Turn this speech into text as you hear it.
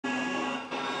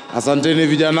Asanteni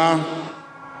vijana.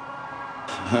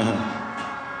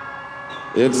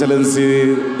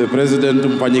 Excellency the President,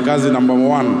 mfanyikazi number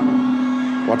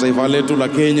 1 wa taifa letu la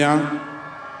Kenya.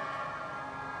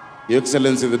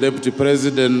 Excellency the Deputy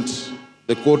President,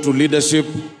 the call to leadership.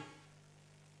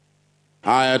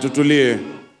 Haya, tutulie.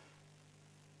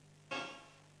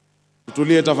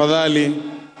 Tutulie tafadhali.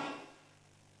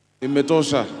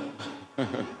 Imetosha.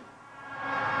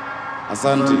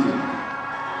 Asante.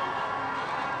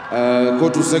 Go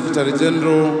to Secretary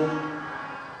General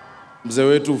mzee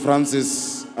wetu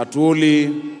Francis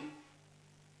Atwoli,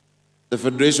 the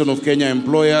Federation of Kenya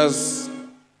Employers,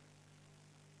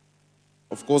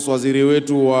 of course waziri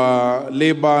wetu wa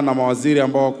labor na mawaziri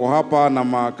ambao wako hapa na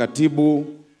makatibu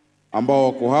ambao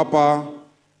wako hapa,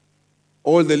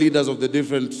 all the leaders of the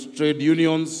different trade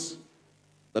unions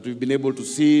that we've been able to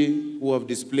see who have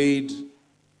displayed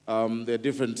their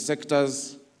different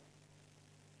sectors.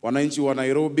 Wananchi wa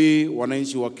Nairobi,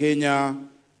 wananchi wa Kenya,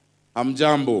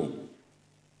 hamjambo.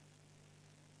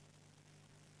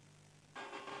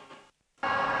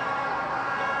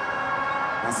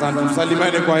 Asante,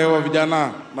 msalimane kwa hewa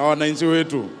vijana na wananchi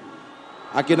wetu.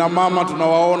 Akina mama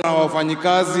tunawaona,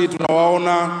 wafanyikazi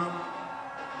tunawaona.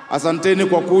 Asanteni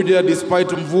kwa kuja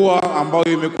despite mvua ambayo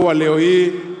imekuwa leo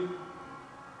hii.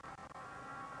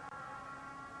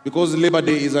 Because Labor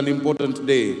Day is an important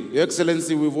day. Your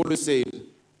Excellency, we've always said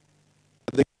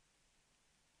that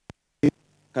the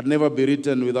can never be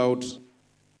written without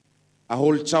a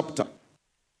whole chapter of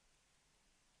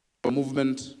the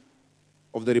movement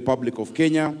of the Republic of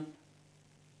Kenya. And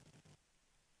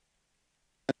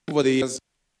over the years,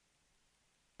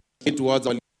 towards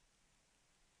our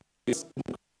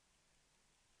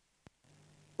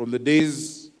from the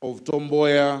days of Tom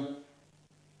Mboya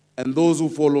and those who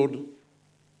followed,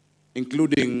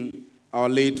 including our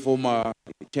late former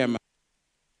chairman,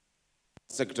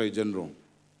 Secretary General.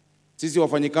 Sisi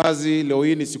wafanyikazi, leo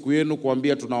hii ni siku yenu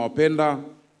kuambia tunawapenda,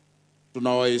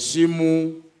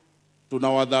 tunawaheshimu,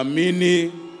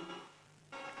 tunawadhamini.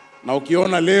 Na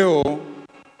ukiona leo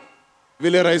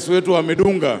vile rais wetu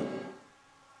amedunga,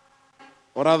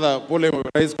 or rather pole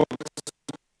rais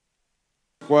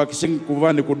kwa kishingi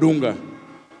kuvani kudunga,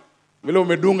 vile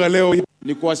umedunga leo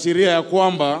ni kuashiria ya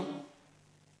kwamba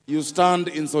you stand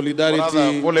in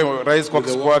solidarity. Pole rais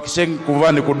kwa kishingi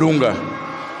kuvani kudunga,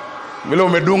 vile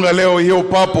umedunga leo hiyo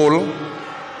purple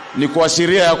ni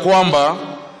kuashiria ya kwamba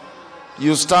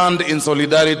you stand in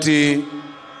solidarity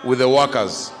with the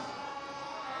workers.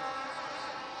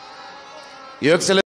 Your Excellency,